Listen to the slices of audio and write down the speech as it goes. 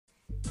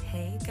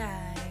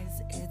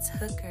guys, it's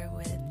Hooker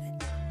with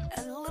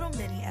a little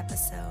mini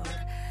episode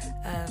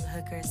of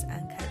Hooker's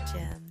Uncut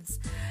Gems.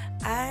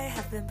 I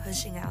have been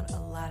pushing out a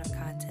lot of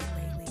content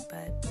lately,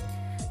 but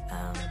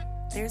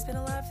there's been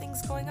a lot of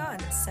things going on,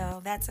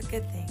 so that's a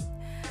good thing.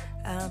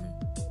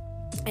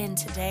 And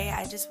today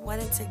I just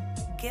wanted to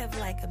give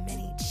like a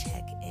mini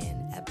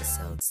check-in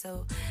episode.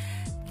 So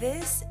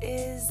this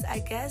is, I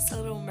guess, a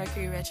little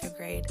Mercury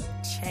Retrograde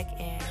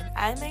check-in.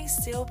 I may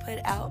still put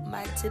out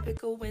my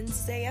typical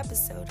Wednesday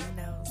episode, who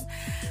knows?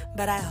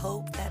 But I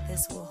hope that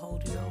this will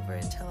hold you over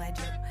until I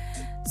do.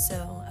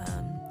 So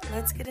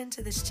let's get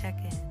into this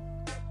check-in.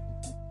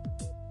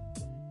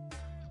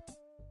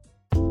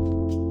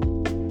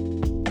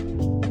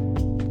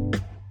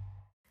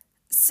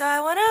 So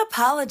I want to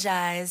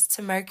apologize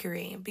to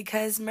Mercury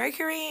because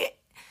Mercury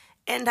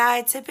and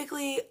I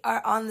typically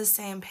are on the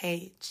same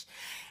page.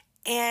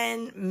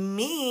 And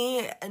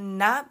me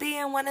not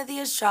being one of the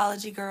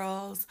astrology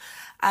girls,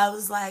 I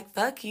was like,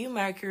 fuck you,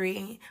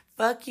 Mercury.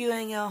 Fuck you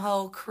and your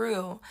whole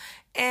crew.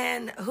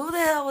 And who the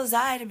hell was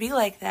I to be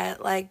like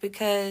that?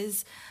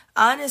 Because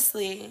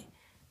honestly,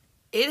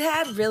 it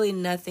had really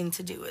nothing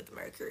to do with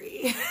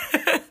Mercury.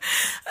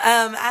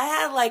 I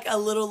had like a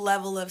little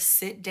level of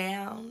sit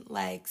down,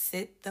 like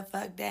sit the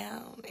fuck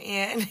down.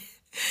 And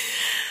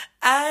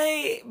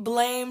I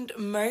blamed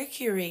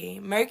Mercury.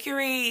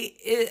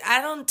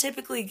 I don't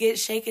typically get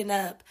shaken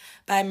up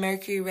by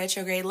Mercury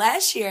retrograde.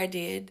 Last year I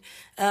did.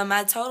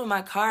 I totaled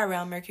my car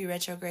around Mercury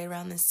retrograde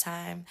around this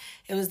time.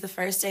 It was the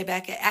first day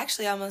back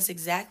actually almost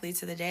exactly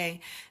to the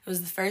day. It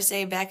was the first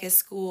day back at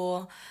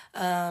school,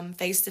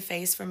 face to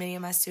face for many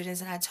of my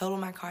students, and I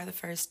totaled my car the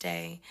first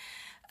day.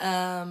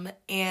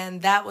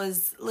 And that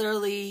was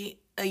literally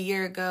a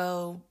year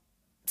ago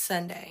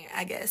Sunday,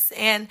 I guess.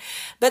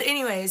 But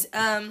anyways,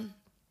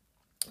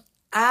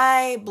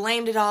 I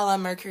blamed it all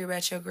on Mercury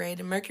retrograde,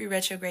 and Mercury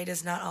retrograde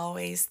is not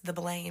always the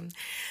blame.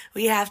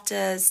 We have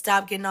to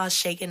stop getting all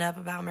shaken up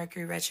about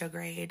Mercury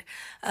retrograde.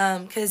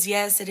 Because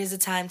yes, it is a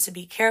time to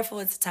be careful.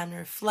 It's a time to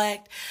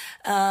reflect.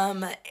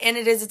 And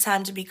it is a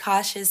time to be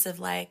cautious of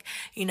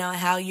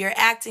how you're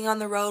acting on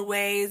the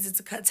roadways. It's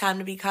a time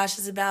to be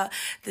cautious about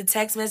the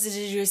text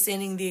messages you're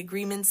sending, the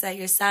agreements that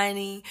you're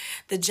signing,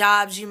 the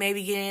jobs you may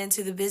be getting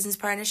into, the business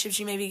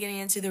partnerships you may be getting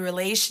into, the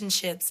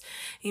relationships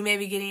you may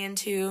be getting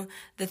into,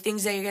 the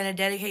things that you're going to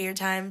dedicate your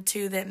time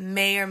to that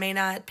may or may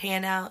not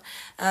pan out.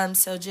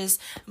 So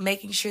just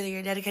making sure that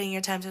you're dedicating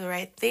your time to the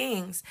right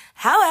things.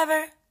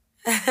 However,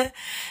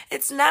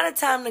 it's not a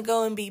time to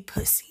go and be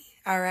pussy.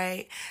 All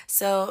right.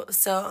 So,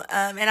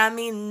 and I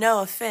mean no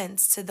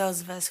offense to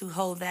those of us who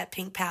hold that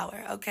pink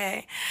power.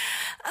 Okay.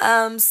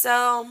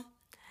 So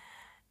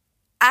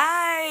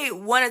I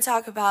want to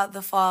talk about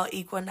the Fall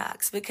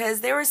Equinox because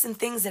there were some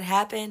things that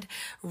happened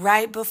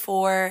right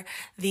before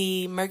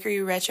the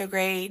Mercury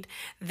retrograde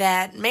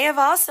that may have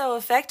also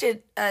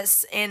affected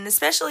us. And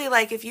especially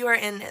if you are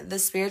in the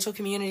spiritual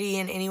community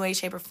in any way,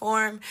 shape, or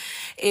form,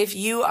 if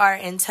you are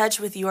in touch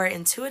with your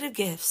intuitive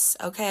gifts,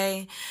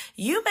 okay,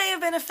 you may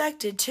have been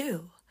affected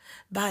too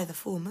by the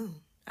full moon.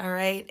 All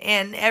right.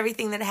 And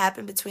everything that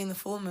happened between the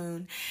full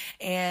moon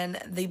and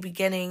the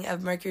beginning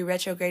of Mercury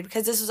retrograde,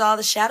 because this was all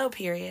the shadow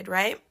period,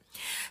 right?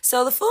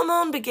 So the full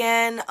moon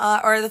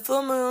the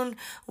full moon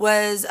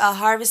was a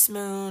harvest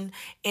moon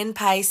in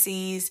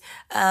Pisces,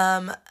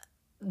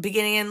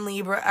 beginning in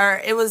Libra,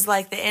 or it was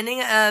like the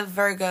ending of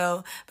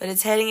Virgo, but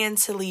it's heading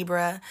into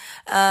Libra.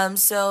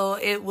 So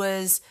it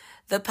was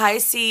the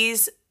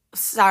Pisces.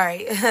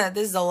 Sorry,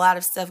 this is a lot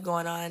of stuff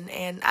going on,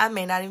 and I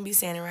may not even be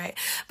saying it right,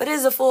 but it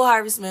is a full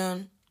harvest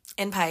moon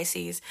in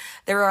Pisces.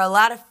 There were a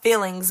lot of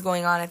feelings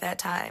going on at that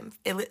time,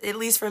 at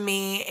least for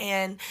me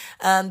and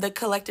the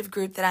collective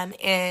group that I'm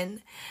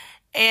in.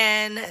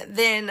 And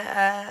then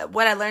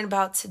what I learned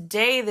about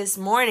this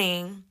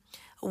morning,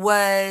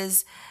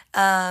 was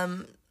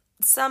some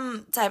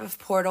type of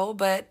portal,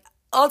 but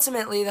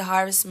ultimately the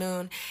harvest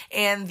moon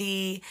and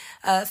the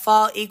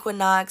fall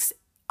equinox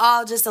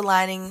all just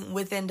aligning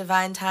within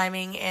divine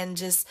timing, and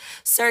just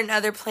certain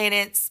other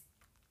planets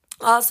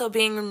also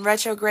being in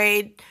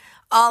retrograde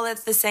all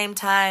at the same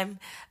time.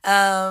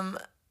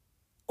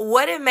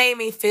 What it made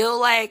me feel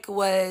like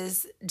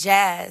was,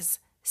 Jazz,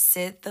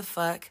 sit the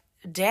fuck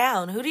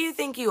down. Who do you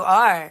think you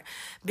are,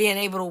 being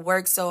able to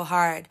work so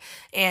hard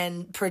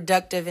and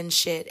productive and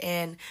shit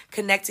and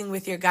connecting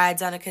with your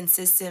guides on a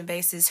consistent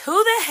basis?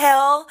 Who the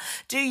hell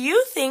do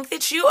you think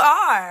that you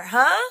are?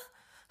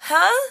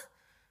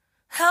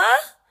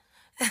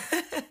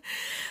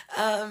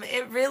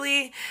 It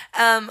really,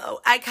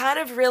 I kind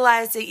of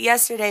realized it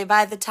yesterday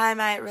by the time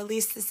I had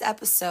released this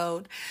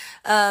episode,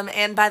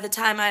 and by the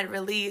time I had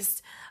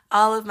released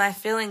all of my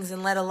feelings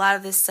and let a lot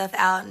of this stuff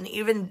out and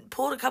even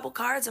pulled a couple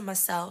cards on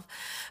myself.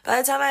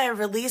 By the time I had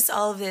released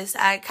all of this,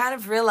 I kind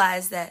of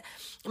realized that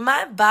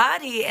my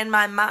body and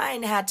my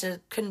mind had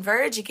to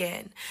converge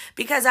again,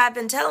 because I've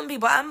been telling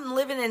people I'm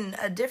living in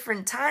a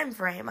different time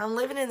frame. I'm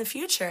living in the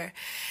future,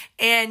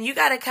 and you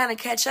got to kind of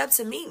catch up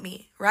to meet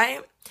me,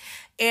 right?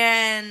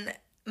 And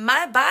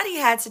my body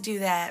had to do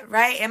that,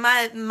 right? And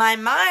my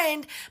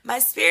mind, my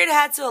spirit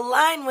had to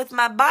align with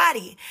my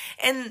body.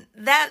 And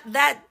that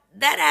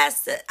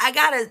has to, I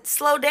gotta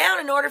slow down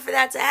in order for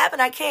that to happen.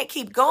 I can't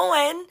keep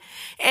going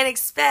and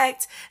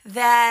expect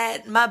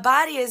that my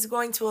body is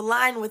going to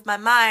align with my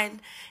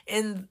mind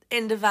in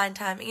divine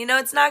timing.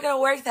 It's not gonna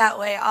work that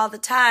way all the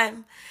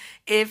time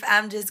if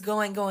I'm just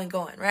going,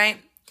 right?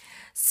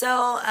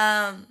 So,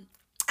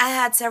 I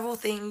had several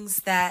things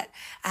that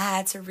I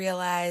had to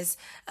realize,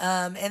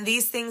 and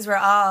these things were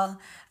all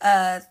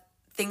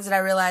things that I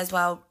realized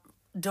while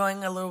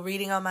doing a little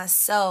reading on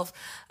myself,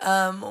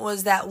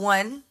 was that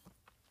one,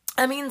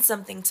 I mean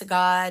something to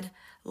God,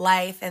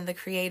 life, and the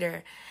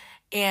Creator.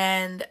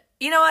 And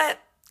you know what?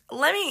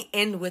 Let me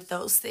end with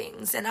those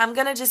things. And I'm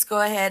going to just go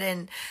ahead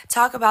and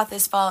talk about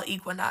this fall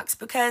equinox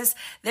because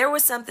there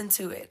was something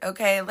to it.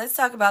 Okay, let's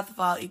talk about the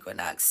fall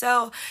equinox.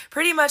 So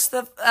pretty much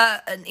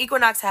an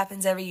equinox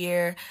happens every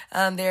year.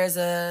 There's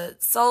a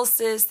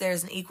solstice,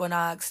 there's an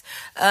equinox.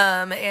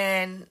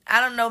 And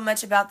I don't know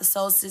much about the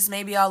solstice.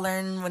 Maybe I'll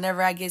learn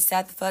whenever I get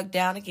sat the fuck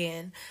down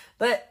again.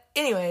 But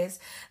anyways,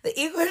 the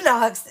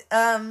equinox,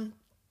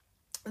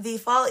 the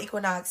fall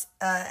equinox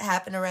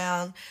happened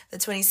around the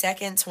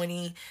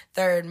 22nd,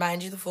 23rd.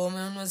 Mind you, the full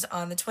moon was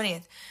on the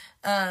 20th.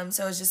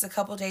 So it was just a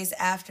couple days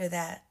after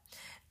that.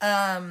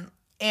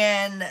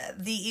 And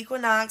the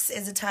equinox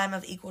is a time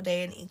of equal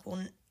day and equal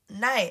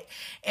night.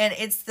 And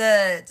it's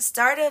the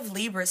start of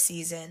Libra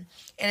season.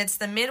 And it's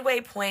the midway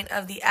point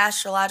of the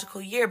astrological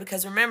year.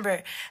 Because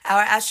remember,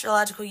 our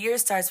astrological year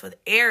starts with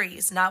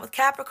Aries, not with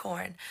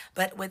Capricorn,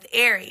 but with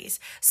Aries.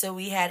 So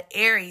we had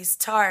Aries,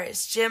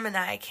 Taurus,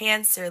 Gemini,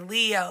 Cancer,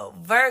 Leo,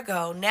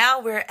 Virgo.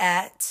 Now we're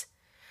at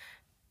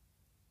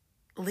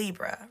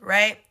Libra,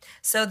 right?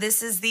 So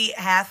this is the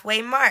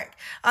halfway mark.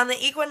 On the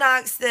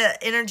equinox,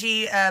 the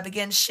energy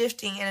begins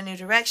shifting in a new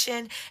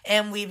direction,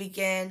 and we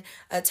begin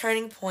a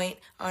turning point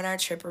on our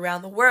trip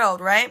around the world,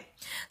 right?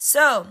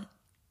 So,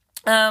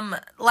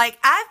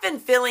 I've been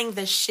feeling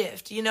the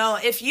shift,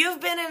 if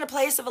you've been in a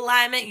place of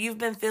alignment, you've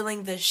been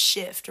feeling the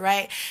shift,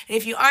 right? And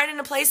if you aren't in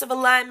a place of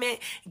alignment,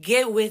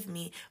 get with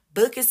me.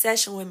 Book a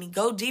session with me,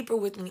 go deeper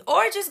with me,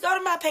 or just go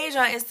to my page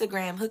on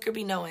Instagram, Hooker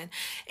Be Knowing,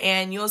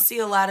 and you'll see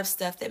a lot of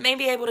stuff that may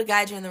be able to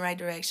guide you in the right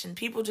direction.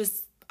 People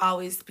just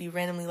always be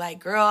randomly like,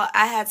 girl,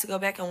 I had to go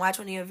back and watch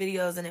one of your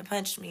videos and it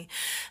punched me.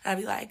 I'd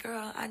be like,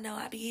 girl, I know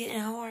I be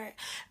hitting hard.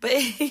 But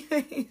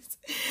anyways,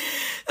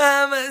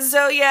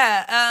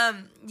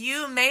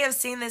 you may have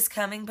seen this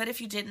coming, but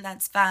if you didn't,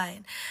 that's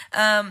fine.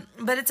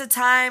 But it's a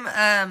time,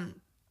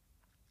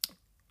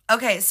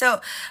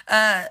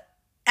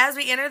 as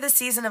we enter the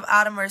season of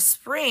autumn or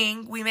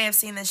spring, we may have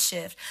seen this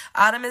shift.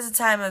 Autumn is a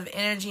time of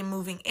energy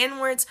moving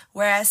inwards,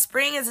 whereas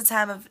spring is a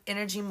time of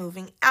energy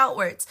moving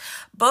outwards.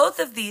 Both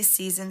of these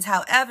seasons,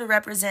 however,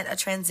 represent a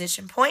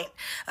transition point,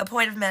 a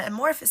point of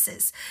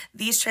metamorphosis.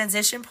 These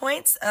transition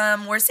points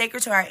were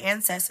sacred to our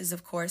ancestors,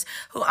 of course,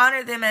 who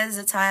honored them as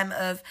a time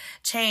of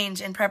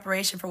change and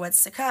preparation for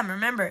what's to come.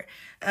 Remember,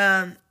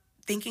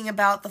 thinking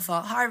about the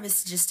fall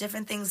harvest, just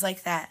different things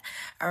like that,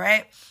 all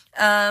right?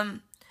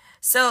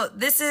 So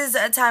this is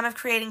a time of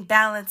creating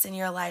balance in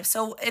your life.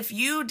 So if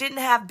you didn't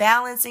have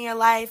balance in your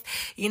life,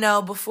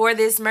 before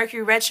this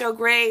Mercury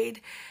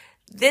retrograde,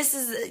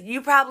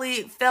 you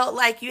probably felt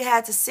like you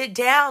had to sit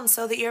down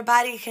so that your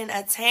body can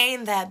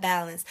attain that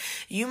balance.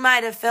 You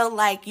might have felt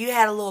like you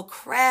had a little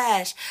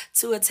crash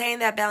to attain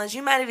that balance.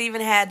 You might have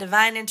even had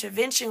divine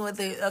intervention with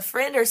a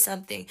friend or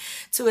something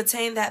to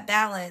attain that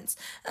balance.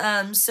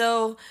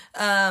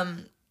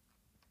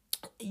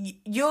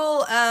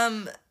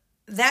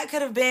 That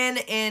could have been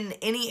in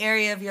any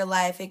area of your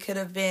life. It could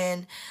have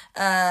been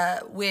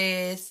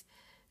with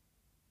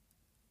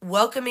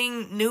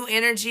welcoming new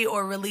energy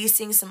or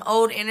releasing some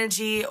old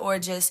energy, or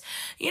just,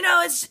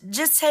 it's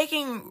just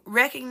taking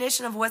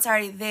recognition of what's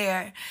already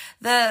there.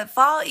 The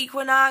fall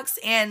equinox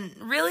and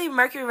really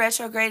Mercury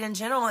retrograde in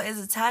general is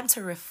a time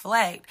to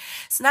reflect.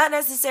 It's not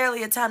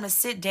necessarily a time to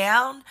sit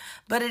down,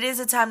 but it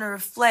is a time to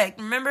reflect.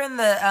 Remember in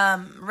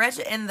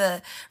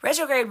the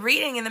retrograde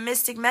reading in the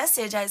mystic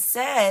message, I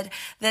said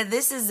that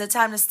this is the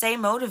time to stay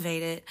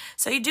motivated.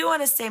 So you do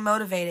want to stay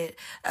motivated,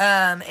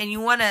 and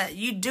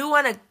you do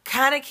want to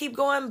kind of keep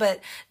going,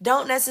 but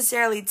don't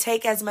necessarily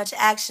take as much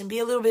action. Be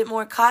a little bit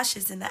more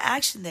cautious in the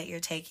action that you're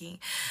taking.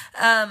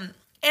 And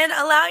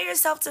allow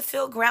yourself to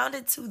feel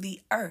grounded to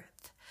the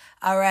earth.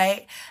 All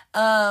right.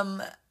 One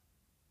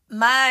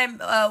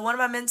of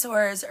my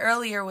mentors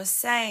earlier was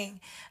saying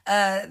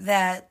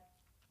that,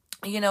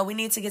 we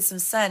need to get some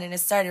sun, and it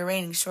started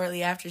raining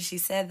shortly after she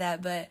said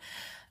that, but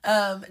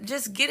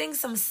just getting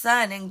some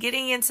sun and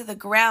getting into the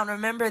ground.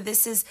 Remember,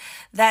 this is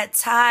that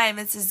time.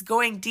 This is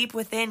going deep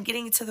within,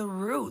 getting to the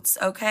roots.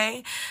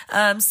 Okay.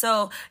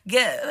 So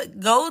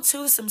go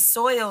to some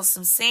soil,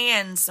 some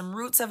sand, some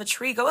roots of a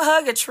tree, go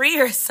hug a tree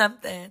or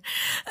something.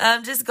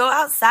 Just go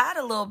outside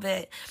a little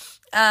bit.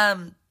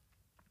 And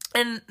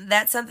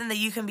that's something that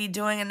you can be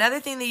doing. Another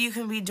thing that you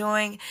can be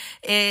doing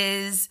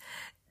is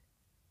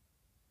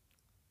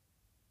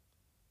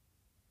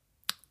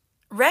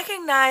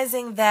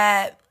recognizing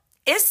that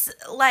it's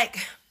like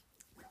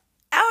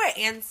our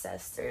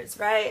ancestors,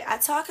 right? I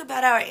talk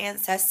about our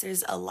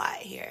ancestors a lot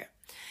here.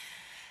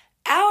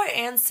 Our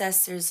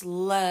ancestors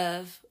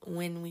love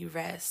when we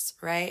rest,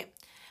 right?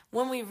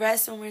 When we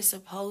rest when we're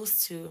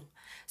supposed to,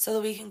 so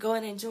that we can go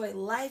and enjoy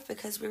life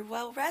because we're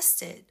well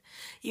rested.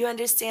 You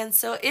understand?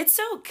 So it's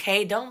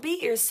okay. Don't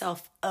beat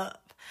yourself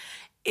up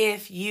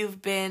if you've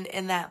been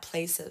in that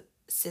place of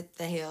sit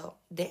the hell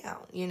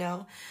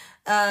down,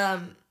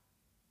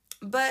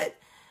 But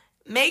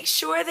make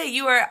sure that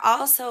you are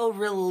also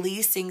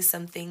releasing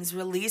some things.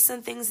 Release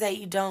some things that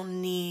you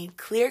don't need.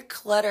 Clear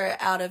clutter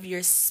out of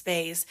your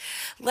space.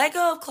 Let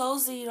go of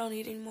clothes that you don't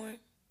need anymore.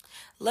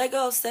 Let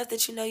go of stuff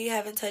that you know you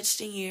haven't touched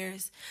in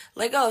years.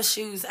 Let go of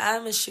shoes.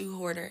 I'm a shoe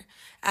hoarder.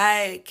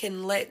 I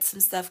can let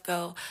some stuff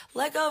go.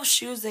 Let go of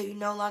shoes that you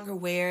no longer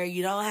wear.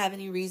 You don't have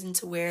any reason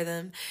to wear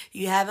them.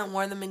 You haven't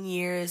worn them in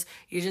years.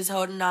 You're just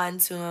holding on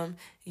to them.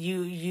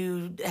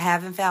 You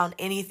haven't found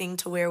anything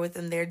to wear with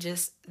them. They're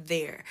just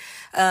there.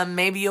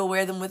 Maybe you'll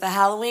wear them with a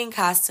Halloween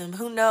costume.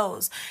 Who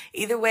knows?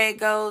 Either way it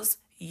goes,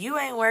 you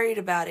ain't worried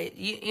about it.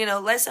 You know,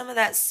 let some of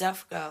that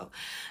stuff go.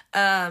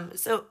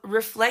 So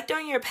reflect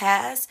on your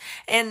past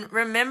and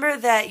remember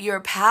that your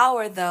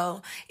power,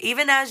 though,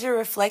 even as you're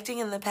reflecting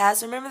in the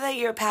past, remember that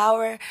your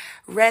power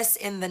rests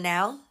in the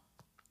now.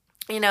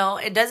 You know,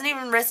 it doesn't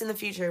even rest in the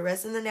future. It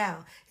rests in the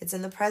now. It's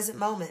in the present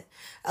moment.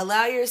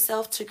 Allow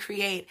yourself to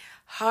create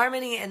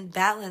harmony and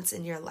balance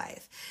in your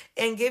life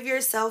and give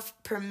yourself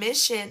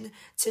permission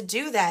to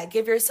do that.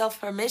 Give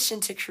yourself permission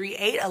to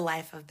create a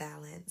life of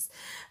balance.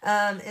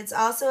 It's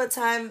also a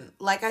time,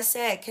 like I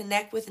said,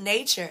 connect with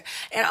nature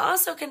and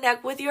also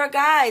connect with your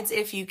guides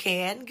if you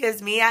can.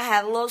 Because me, I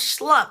have a little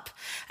slump.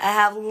 I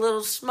have a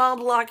little small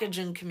blockage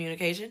in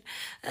communication,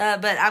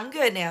 but I'm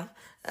good now.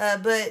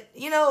 But,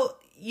 you know,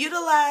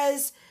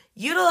 utilize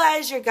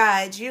your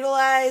guides,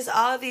 utilize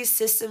all of these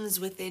systems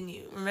within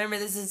you. Remember,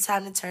 this is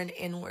time to turn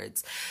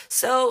inwards.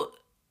 So,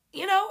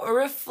 you know,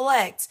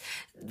 reflect.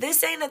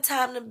 This ain't a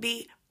time to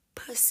be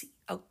pussy,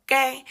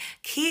 okay?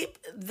 Keep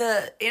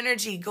the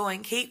energy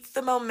going. Keep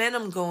the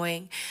momentum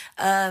going.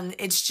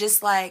 It's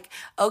just like,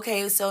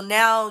 okay, so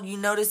now you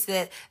notice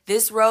that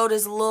this road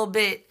is a little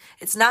bit,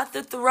 it's not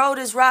that the road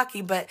is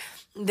rocky, but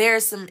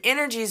there's some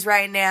energies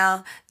right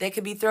now that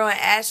could be throwing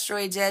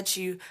asteroids at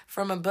you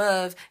from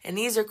above. And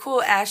these are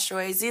cool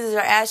asteroids. These are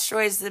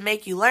asteroids that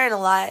make you learn a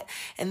lot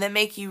and that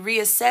make you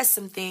reassess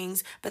some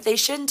things, but they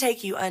shouldn't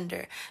take you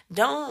under.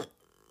 Don't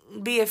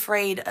be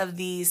afraid of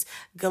these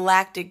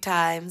galactic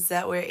times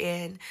that we're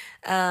in.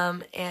 I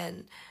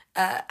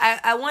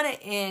want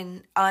to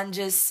end on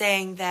just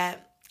saying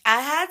that I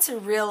had to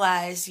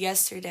realize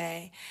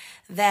yesterday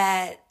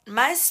that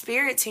my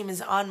spirit team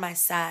is on my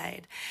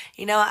side.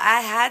 You know,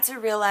 I had to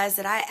realize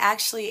that I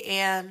actually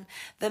am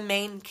the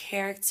main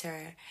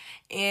character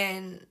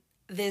in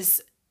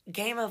this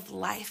game of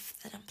life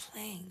that I'm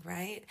playing,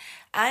 right?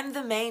 I'm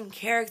the main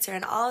character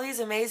and all these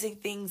amazing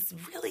things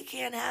really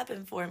can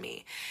happen for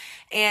me.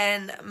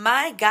 And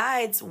my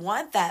guides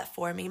want that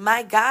for me.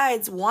 My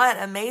guides want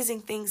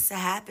amazing things to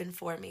happen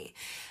for me.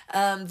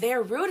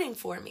 They're rooting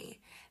for me.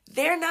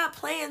 They're not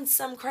playing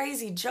some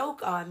crazy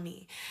joke on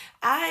me.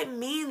 I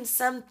mean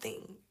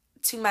something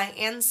to my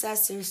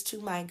ancestors, to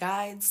my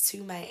guides,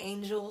 to my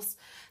angels,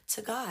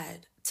 to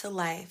God, to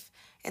life,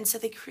 and to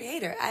the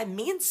Creator. I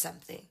mean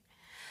something.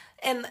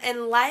 And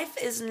life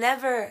is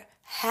never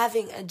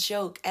having a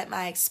joke at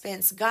my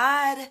expense.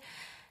 God,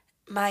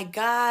 my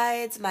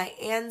guides, my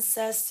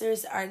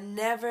ancestors are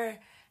never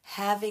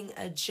having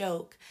a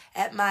joke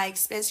at my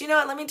expense. You know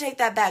what? Let me take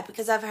that back,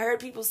 because I've heard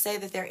people say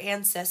that their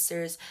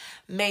ancestors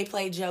may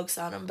play jokes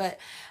on them, but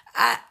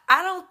I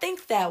don't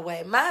think that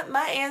way.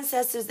 My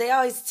ancestors, they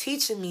always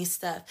teaching me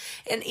stuff.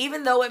 And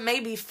even though it may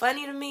be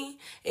funny to me,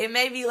 it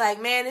may be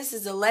like, man, this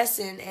is a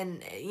lesson.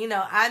 And, you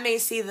know, I may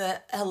see the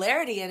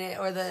hilarity in it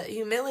or the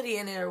humility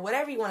in it or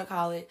whatever you want to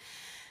call it.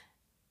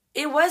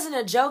 It wasn't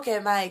a joke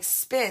at my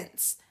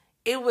expense.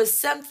 It was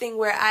something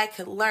where I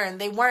could learn.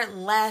 They weren't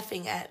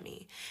laughing at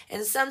me.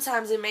 And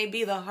sometimes it may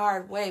be the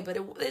hard way, but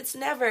it's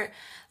never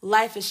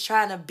life is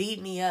trying to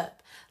beat me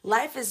up.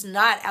 Life is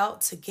not out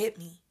to get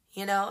me,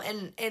 you know?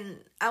 And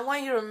I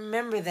want you to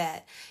remember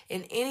that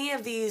in any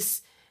of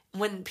these,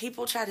 when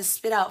people try to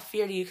spit out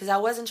fear to you, because I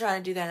wasn't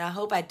trying to do that, and I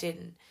hope I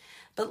didn't.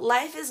 But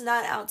life is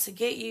not out to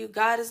get you.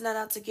 God is not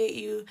out to get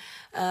you.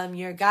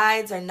 Your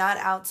guides are not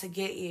out to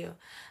get you.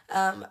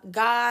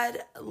 God,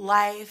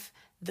 life,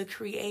 the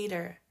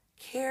Creator,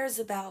 cares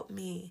about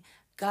me.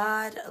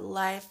 God,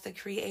 life, the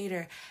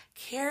Creator,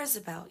 cares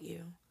about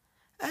you.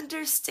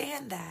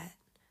 Understand that,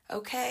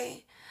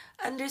 okay?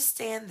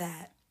 Understand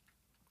that.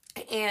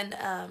 And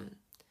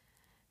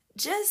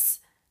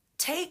just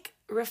take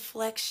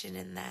reflection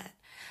in that.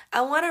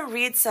 I want to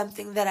read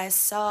something that I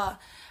saw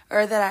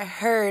or that I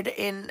heard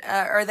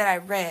or that I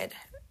read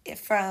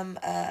from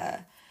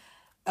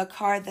a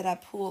card that I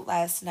pulled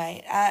last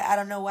night. I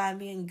don't know why I'm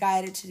being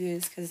guided to do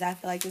this, because I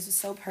feel like this is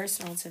so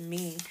personal to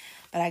me.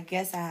 But I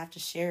guess I have to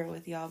share it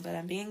with y'all. But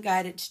I'm being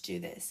guided to do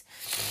this.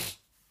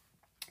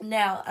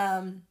 Now,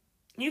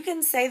 You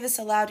can say this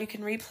aloud. You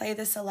can replay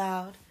this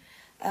aloud.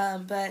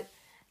 But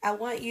I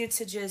want you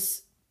to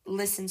just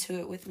listen to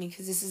it with me,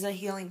 because this is a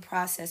healing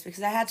process,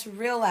 because I had to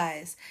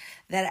realize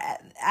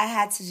that I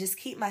had to just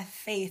keep my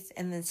faith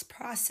in this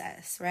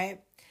process, right?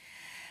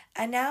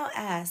 I now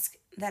ask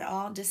that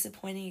all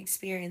disappointing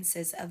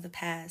experiences of the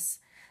past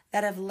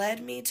that have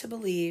led me to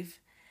believe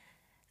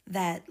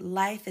that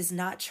life is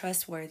not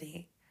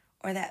trustworthy,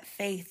 or that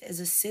faith is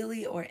a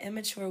silly or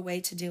immature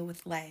way to deal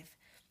with life,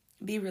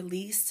 be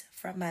released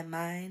from my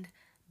mind,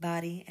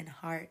 body, and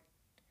heart.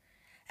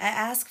 I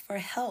ask for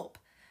help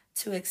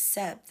to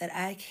accept that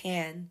I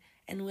can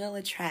and will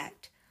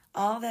attract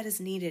all that is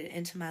needed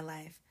into my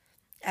life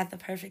at the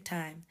perfect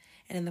time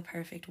and in the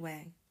perfect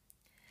way.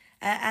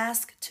 I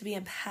ask to be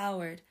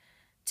empowered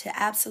to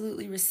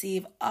absolutely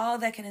receive all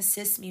that can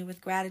assist me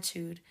with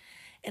gratitude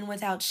and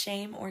without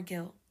shame or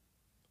guilt.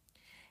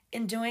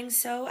 In doing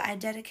so, I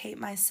dedicate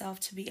myself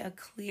to be a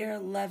clear,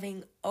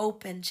 loving,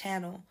 open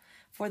channel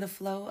for the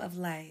flow of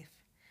life.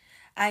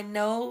 I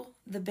know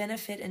the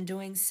benefit in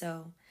doing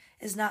so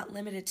is not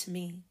limited to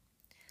me,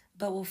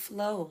 but will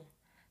flow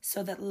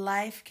so that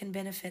life can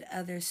benefit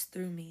others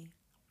through me.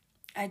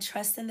 I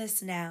trust in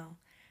this now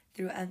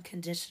through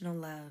unconditional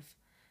love.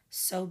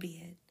 So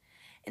be it.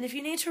 And if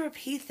you need to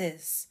repeat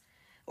this,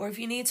 or if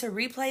you need to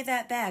replay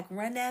that back,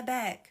 run that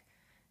back.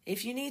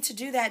 If you need to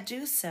do that,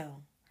 do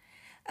so.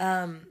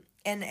 And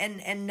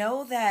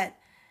know that,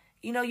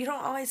 you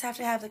don't always have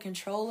to have the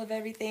control of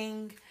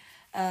everything.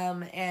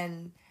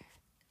 And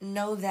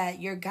know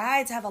that your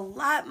guides have a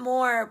lot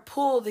more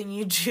pull than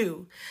you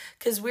do,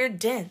 because we're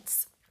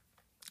dense.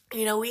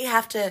 We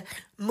have to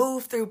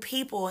move through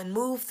people and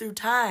move through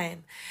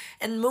time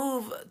and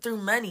move through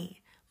money.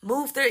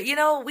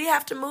 We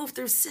have to move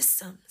through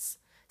systems.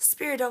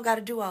 Spirit don't got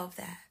to do all of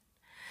that.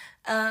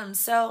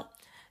 So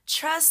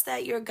trust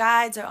that your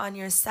guides are on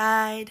your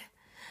side.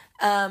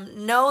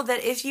 Know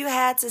that if you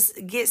had to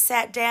get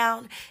sat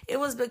down, it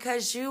was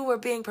because you were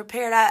being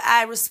prepared.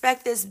 I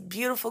respect this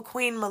beautiful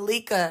Queen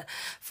Malika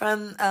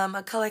from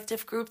a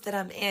collective group that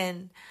I'm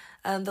in,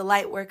 the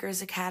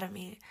Lightworkers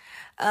Academy.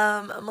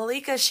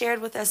 Malika shared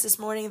with us this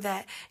morning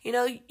that,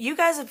 you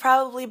guys have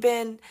probably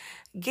been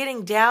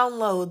getting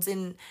downloads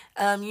and,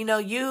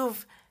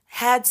 you've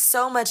had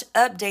so much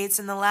updates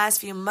in the last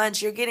few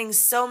months. You're getting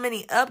so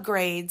many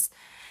upgrades.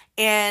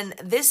 And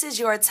this is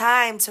your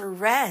time to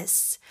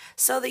rest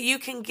so that you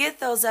can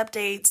get those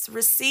updates,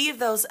 receive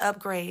those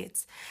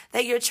upgrades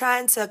that you're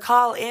trying to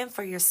call in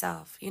for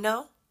yourself,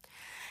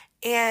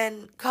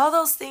 And call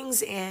those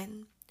things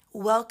in,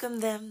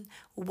 welcome them,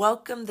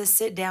 welcome the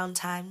sit down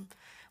time,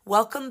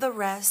 welcome the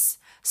rest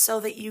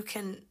so that you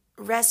can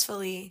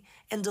restfully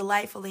and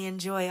delightfully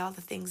enjoy all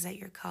the things that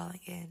you're calling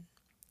in.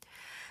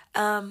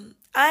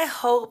 I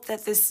hope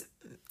that this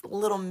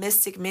little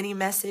mystic mini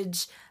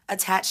message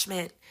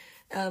attachment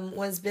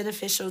was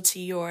beneficial to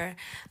your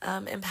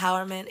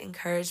empowerment,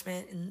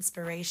 encouragement, and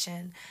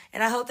inspiration.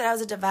 And I hope that I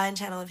was a divine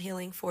channel of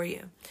healing for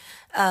you.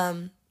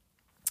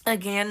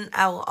 Again,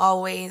 I will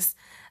always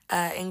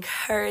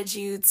encourage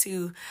you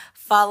to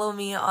follow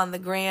me on the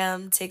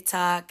gram,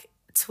 TikTok,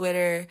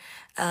 Twitter,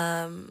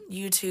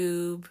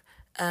 YouTube,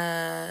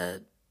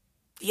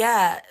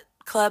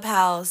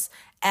 Clubhouse,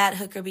 at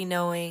Hooker Be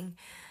Knowing.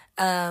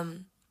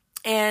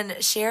 And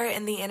share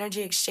in the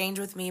energy exchange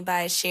with me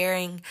by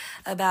sharing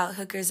about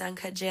Hooker's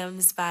Uncut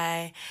Gems,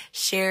 by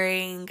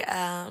sharing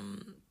the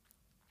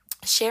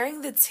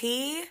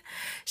tea,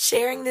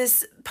 sharing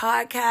this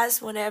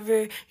podcast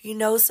whenever you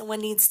know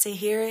someone needs to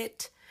hear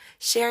it,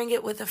 sharing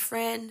it with a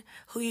friend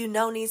who you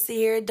know needs to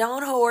hear it.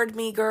 Don't hoard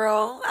me,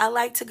 girl. I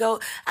like to go.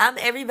 I'm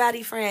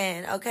everybody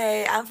friend,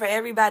 okay? I'm for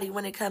everybody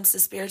when it comes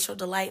to spiritual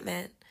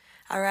delightment,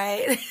 all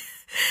right?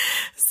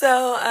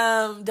 So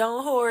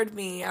don't hoard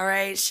me, all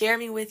right? Share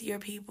me with your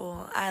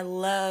people. I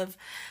love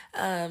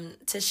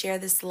to share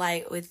this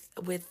light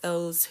with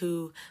those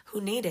who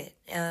need it,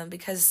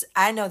 because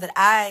I know that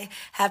I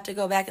have to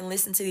go back and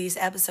listen to these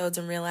episodes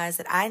and realize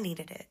that I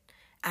needed it.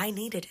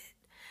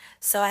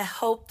 So I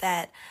hope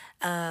that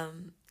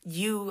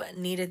you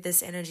needed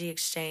this energy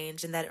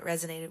exchange and that it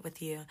resonated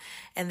with you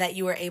and that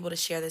you were able to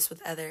share this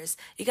with others.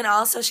 You can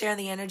also share in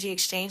the energy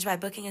exchange by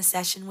booking a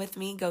session with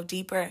me, go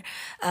deeper.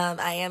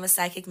 I am a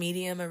psychic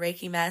medium, a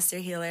Reiki master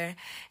healer,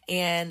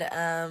 and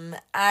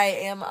I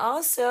am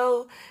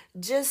also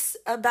just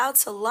about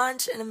to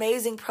launch an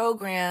amazing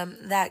program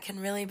that can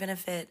really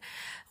benefit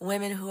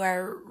women who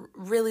are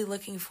really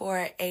looking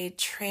for a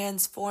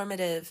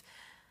transformative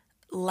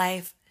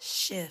life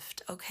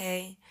shift,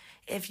 okay?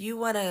 If you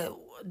want to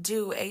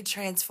do a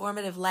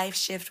transformative life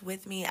shift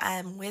with me, I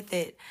am with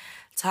it.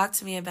 Talk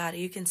to me about it.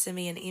 You can send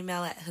me an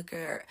email at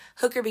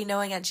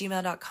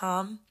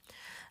hookerbeknowing@gmail.com,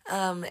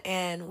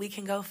 and we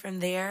can go from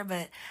there.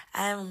 But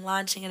I'm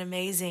launching an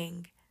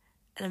amazing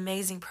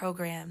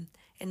program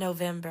in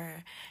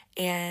November,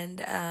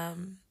 and I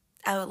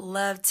would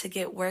love to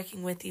get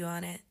working with you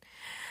on it.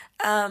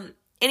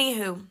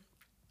 Anywho,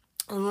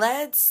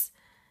 let's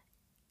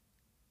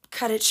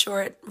cut it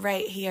short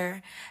right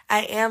here. I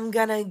am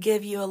gonna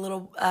give you a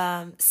little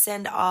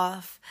send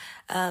off,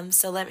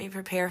 so let me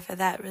prepare for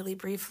that really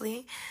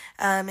briefly,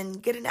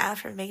 and get an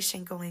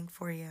affirmation going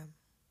for you.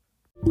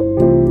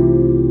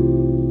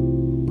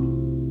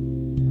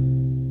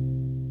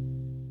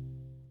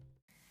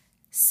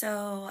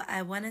 So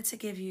I wanted to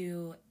give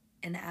you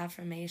an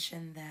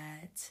affirmation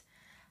that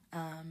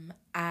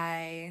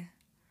I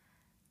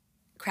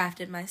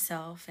crafted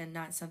myself and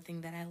not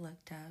something that I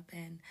looked up.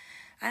 And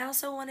I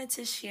also wanted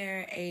to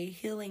share a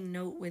healing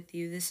note with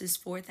you. This is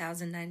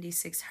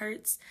 4096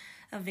 hertz,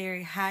 a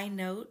very high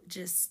note,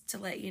 just to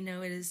let you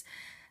know it is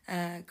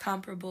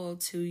comparable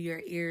to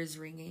your ears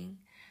ringing.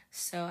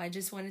 So I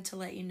just wanted to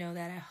let you know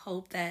that. I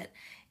hope that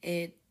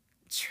it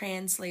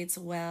translates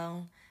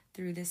well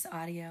through this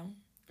audio.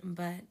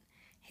 But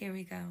here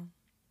we go.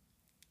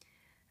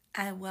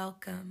 I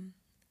welcome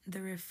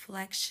the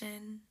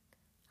reflection,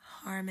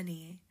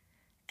 harmony,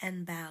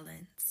 and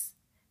balance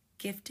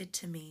gifted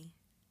to me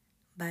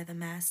by the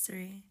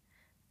mastery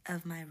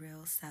of my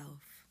real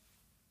self.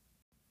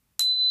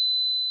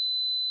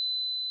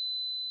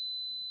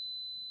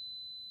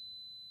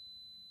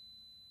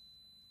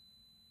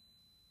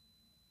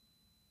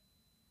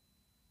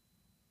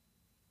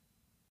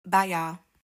 Bye, y'all.